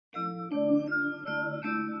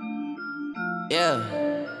Yeah.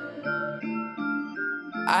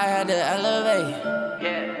 I had to elevate.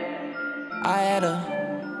 Yeah. I had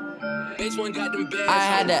to. Bitch one got them bags. I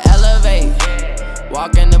had to elevate.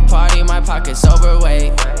 Walk in the party, my pockets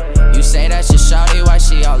overweight. You say that's your shawty, why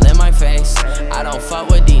she all in my face? I don't fuck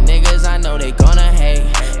with these niggas, I know they gonna hate.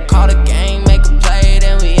 Call the gang, make a play,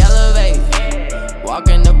 then we elevate. Walk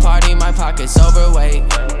in the party, my pockets overweight.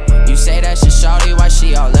 You say that's your shawty, why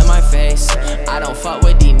she all in my face? I don't fuck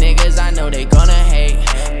with these niggas, I know they gonna hate.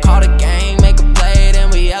 Call the gang, make a play, then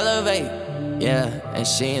we elevate. Yeah, and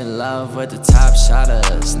she in love with the top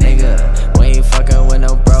shotters, nigga. We ain't fucking with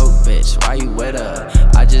no broke bitch, why you with her?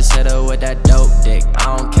 I just hit her with that dope dick,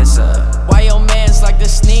 I don't kiss her. Why your mans like to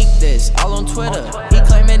sneak this, all on Twitter? He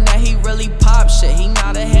claiming that he really pop shit, he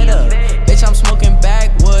not a hitter. Bitch, I'm smoking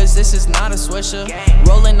backwoods, this is not a swisher.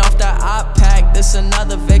 Rolling off the op pack, this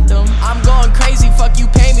another victim. I'm going crazy, fuck you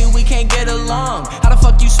pay me, we can't get along. How the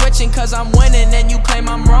fuck you switching cause I'm winning and you claim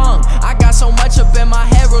I'm wrong? I got so much up in my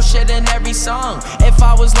head, real shit in every song. If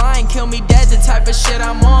I was lying, kill me dead, the type of shit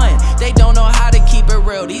I'm on. They don't know how to keep it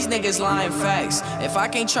real, these niggas lying facts. If I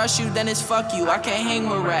can't trust you, then it's fuck you, I can't hang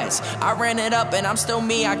with rats. I ran it up and I'm still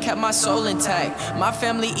me, I kept my soul intact. My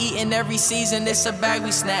family eating every season, it's a bag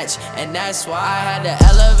we snatch. And that's why I had to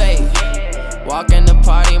elevate. Walk in the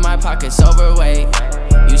party, my pockets overweight.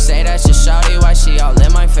 You say that's your shawty, why she all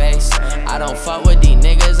in my face? I don't fuck with these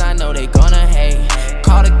niggas, I know they gonna hate.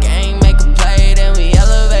 Call the gang, make a play, then we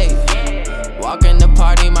elevate. Walk in the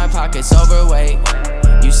party, my pockets overweight.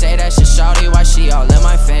 You say that's your shawty, why she all in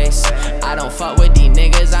my face? I don't fuck with these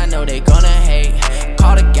niggas, I know they gonna hate.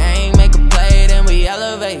 Call the gang, make a play, then we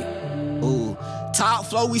elevate. Ooh. Top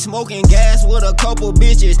floor, we smoking gas with a couple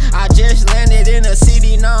bitches. I just landed in the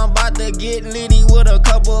city, now I'm about to get litty with a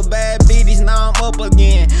couple bad bitches. Now I'm up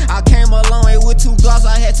again. I came a long way with 2 Glocks,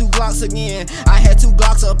 I had 2 Glocks again. I had 2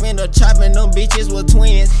 Glocks up in the trap and them bitches were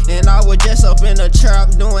twins. And I was just up in the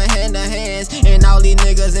trap doing hand to hands. And all these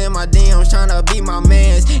niggas in my DMs tryna be my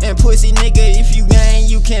mans. And pussy nigga, if you gang,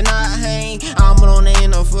 you cannot hang. I'm on the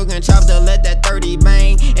end of fucking trap to let that 30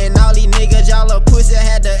 bang. And all these niggas, y'all a pussy,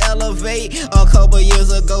 had to elevate. A couple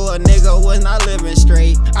years ago, a nigga was not living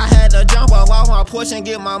straight. I had to jump off my porch and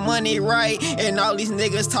get my money right. And all these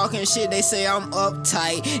niggas talking shit, they say I'm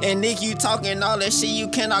uptight. And if you talking all that shit, you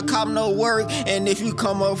cannot cop no work. And if you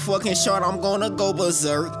come up fucking short, I'm gonna go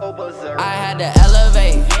berserk. I had to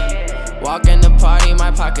elevate. Walk in the party,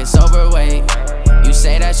 my pockets overweight. You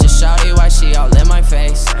say that's your shawty, why she all in my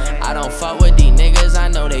face? I don't fuck with these niggas, I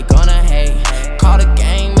know they gonna hate. Call the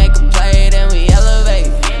gang, make a play, then we elevate.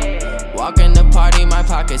 Walk in the party, my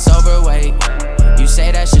pockets overweight. You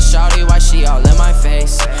say that's your shawty, why she all in my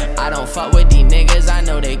face? I don't fuck with these niggas, I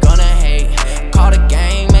know they gonna hate. Call the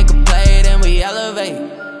gang, make a play, then we elevate.